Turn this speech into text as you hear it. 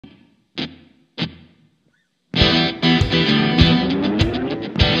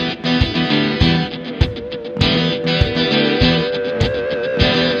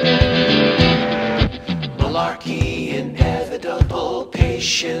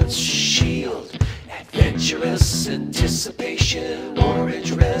patience, shield, adventurous anticipation,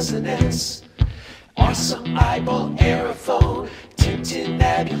 orange resonance, awesome eyeball aerophone,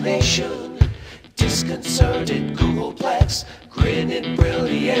 tintinnabulation, disconcerted Googleplex, grin and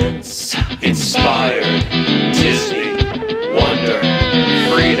brilliance, inspired, Disney, wonder,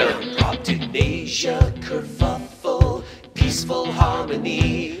 freedom, proptignasia, kerfuffle, peaceful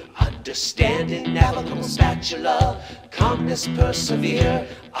harmony, understanding, navigable spatula, calmness, persevere,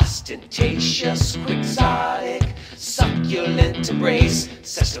 ostentatious, quixotic, succulent embrace,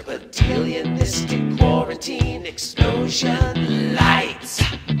 sesquipedalianistic quarantine, explosion, lights.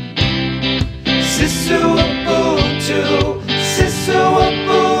 Sisu Ubuntu, Sisu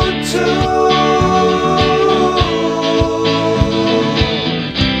Ubuntu.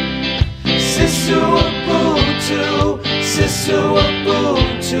 Sisu Ubuntu, Sisu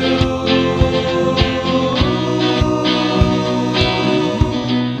Ubuntu.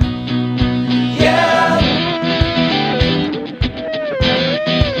 Yeah.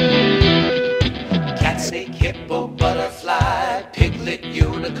 Cat, snake, hippo, butterfly, piglet,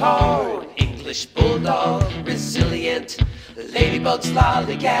 unicorn, English bulldog, resilient, ladybugs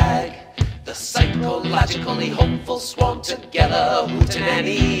lollygag, the psychologically hopeful swarm together,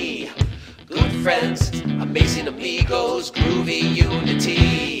 hootenanny, good friends, amazing amigos, groovy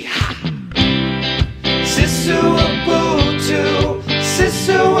unity. Sisu Ubuntu,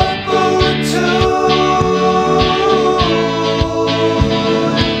 Sisu Ubuntu.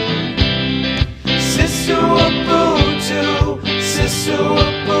 Sisu Ubuntu, Sisu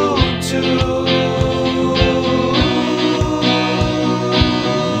Ubuntu.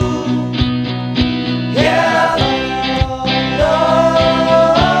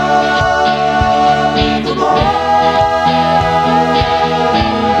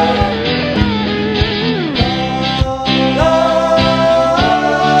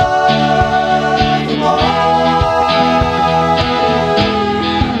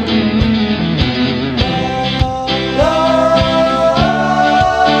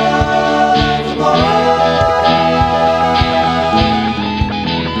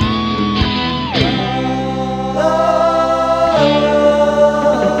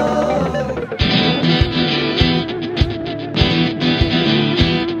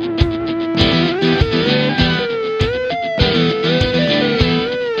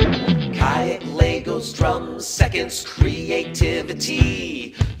 Seconds,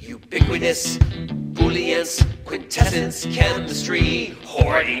 creativity, ubiquitous, booleans, quintessence, chemistry,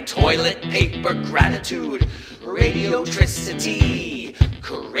 hoarding, toilet paper, gratitude, radiotricity,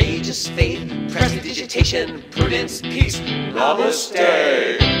 courageous faith, prestidigitation, prudence, peace,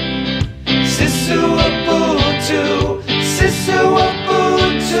 namaste. Sisu Ubuntu, Sisu Ubuntu.